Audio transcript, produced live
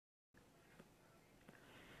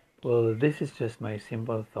Well, this is just my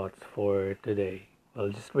simple thoughts for today. Well,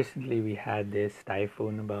 just recently we had this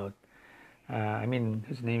typhoon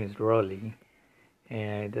whose name is Rolly,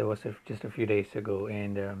 and that was just a few days ago.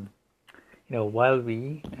 And while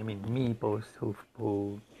me, post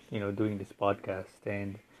who doing this podcast,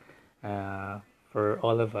 and for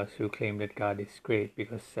all of us who claim that God is great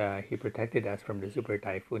because He protected us from the super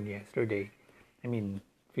typhoon yesterday, a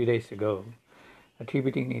few days ago.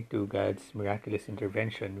 Attributing it to God's miraculous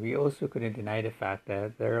intervention, we also couldn't deny the fact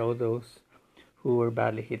that there are all those who were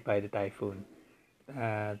badly hit by the typhoon.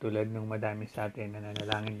 Tulad nung madami sa atin na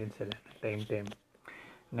nanalangin din sila ng taimtim,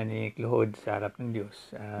 nanikluhod sa harap ng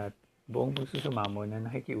Diyos at buong puso sumamo na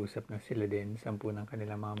nakikiusap na sila din, sampu ng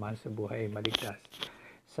kanilang mga mahal sa buhay ay maligtas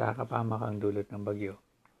sa kapamakang dulot ng bagyo.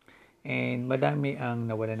 And madami ang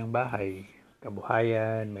nawala ng bahay,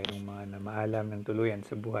 kabuhayan, mayroong mga namaalam ng tuluyan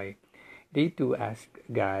sa buhay. They too ask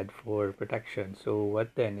God for protection. So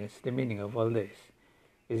what then is the meaning of all this?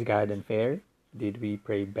 Is God unfair? Did we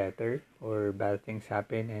pray better? Or bad things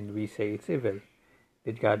happen and we say it's evil?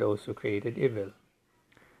 Did God also created evil?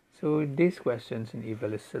 So these questions in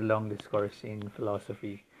evil is a long discourse in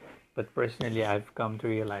philosophy. But personally, I've come to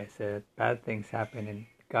realize that bad things happen and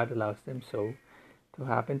God allows them so to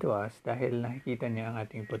happen to us dahil nakikita niya ang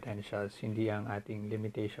ating potentials, hindi ang ating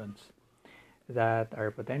limitations. That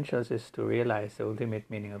our potentials is to realize the ultimate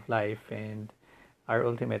meaning of life and our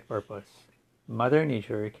ultimate purpose. Mother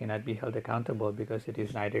Nature cannot be held accountable because it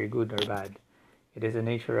is neither good nor bad. It is the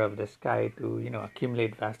nature of the sky to,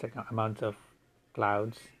 accumulate vast amounts of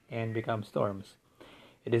clouds and become storms.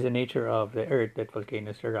 It is the nature of the earth that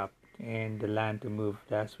volcanoes erupt and the land to move,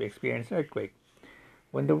 thus we experience earthquake.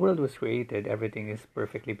 When the world was created, everything is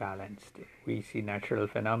perfectly balanced. We see natural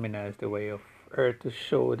phenomena as the way of earth to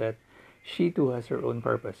show that she too has her own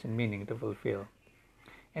purpose and meaning to fulfill.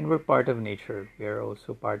 And we're part of nature. We are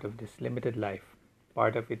also part of this limited life,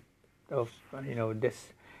 part of it, of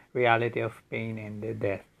this reality of pain and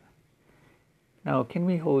death. Now, can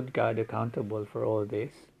we hold God accountable for all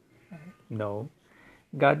this? No.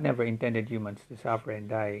 God never intended humans to suffer and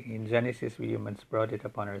die. In Genesis, we humans brought it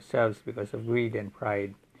upon ourselves because of greed and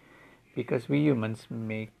pride. Because we humans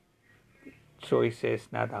make choices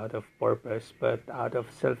not out of purpose, but out of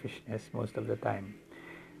selfishness most of the time.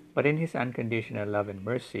 But in His unconditional love and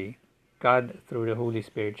mercy, God, through the Holy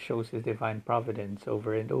Spirit, shows His divine providence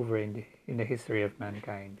over and over in the history of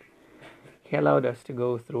mankind. He allowed us to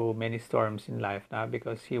go through many storms in life, not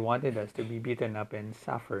because He wanted us to be beaten up and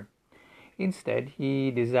suffer. Instead,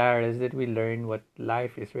 He desires that we learn what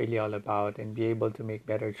life is really all about and be able to make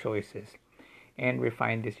better choices and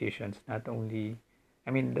refined decisions, that only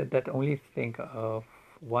think of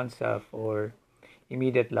oneself or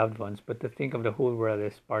immediate loved ones, but to think of the whole world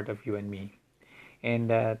as part of you and me. And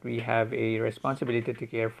that we have a responsibility to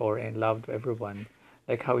care for and love everyone,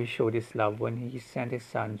 like how He showed His love when He sent His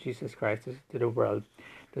Son, Jesus Christ, to the world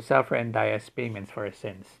to suffer and die as payments for our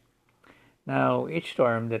sins. Now, each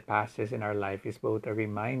storm that passes in our life is both a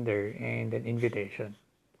reminder and an invitation.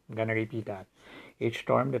 I'm going to repeat that. Each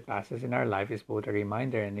storm that passes in our life is both a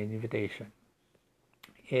reminder and an invitation.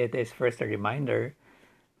 It is first a reminder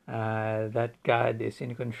that God is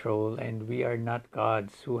in control and we are not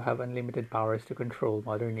gods who have unlimited powers to control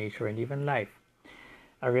Mother Nature and even life.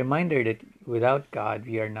 A reminder that without God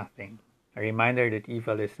we are nothing. A reminder that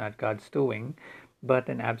evil is not God's doing, but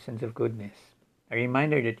an absence of goodness. A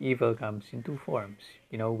reminder that evil comes in two forms.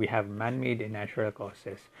 We have man-made and natural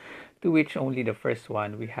causes, to which only the first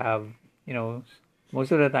one we have,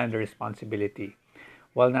 most of the time the responsibility.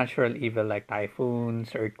 While natural evil like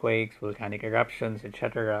typhoons, earthquakes, volcanic eruptions,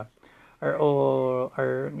 etc., are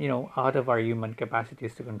out of our human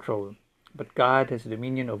capacities to control. But God has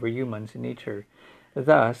dominion over humans in nature.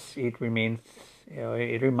 Thus, it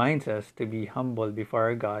reminds us to be humble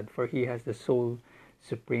before our God, for He has the sole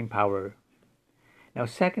supreme power. Now,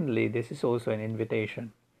 secondly, this is also an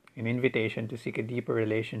invitation to seek a deeper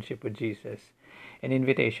relationship with Jesus, an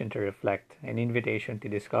invitation to reflect, an invitation to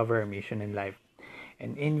discover our mission in life,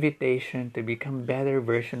 an invitation to become better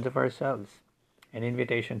versions of ourselves, an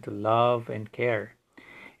invitation to love and care,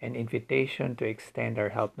 an invitation to extend our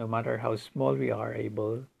help no matter how small we are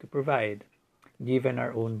able to provide, given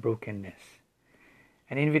our own brokenness,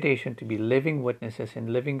 an invitation to be living witnesses and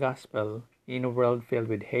living gospel in a world filled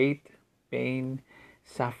with hate, pain,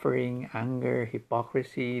 suffering, anger,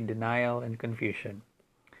 hypocrisy, denial, and confusion.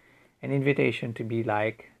 An invitation to be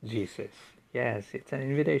like Jesus. Yes, it's an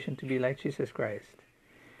invitation to be like Jesus Christ.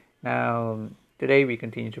 Now, today we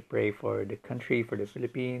continue to pray for the country, for the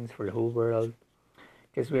Philippines, for the whole world,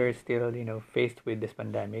 because we're still, faced with this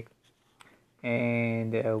pandemic.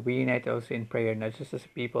 And we unite also in prayer, not just as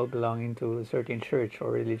people belonging to a certain church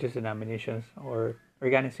or religious denominations or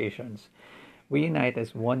organizations. We unite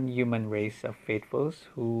as one human race of faithfuls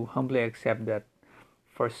who humbly accept that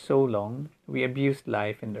for so long we abused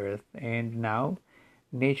life and earth, and now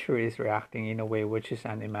nature is reacting in a way which is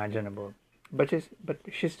unimaginable. But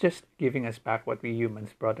she's just giving us back what we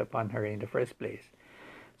humans brought upon her in the first place.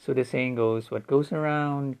 So the saying goes, what goes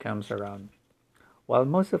around comes around. While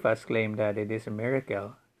most of us claim that it is a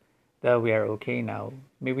miracle that we are okay now,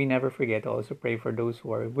 may we never forget to also pray for those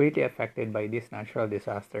who are greatly affected by these natural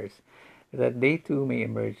disasters, that they too may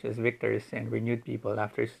emerge as victors and renewed people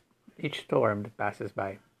after each storm that passes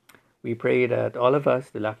by. We pray that all of us,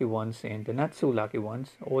 the lucky ones and the not so lucky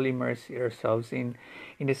ones, all immerse ourselves in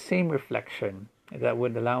the same reflection that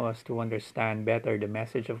would allow us to understand better the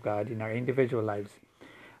message of God in our individual lives.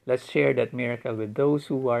 Let's share that miracle with those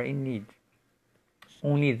who are in need.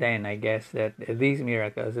 Only then, I guess, that these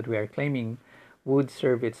miracles that we are claiming would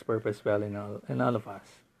serve its purpose well in all of us.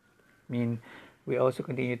 I mean, we also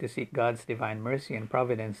continue to seek God's divine mercy and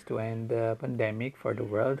providence to end the pandemic, for the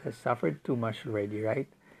world has suffered too much already, right?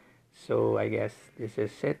 So I guess this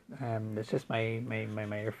is it. That's just my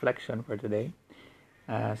reflection for today.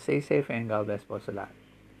 Stay safe and God bless po sa lahat.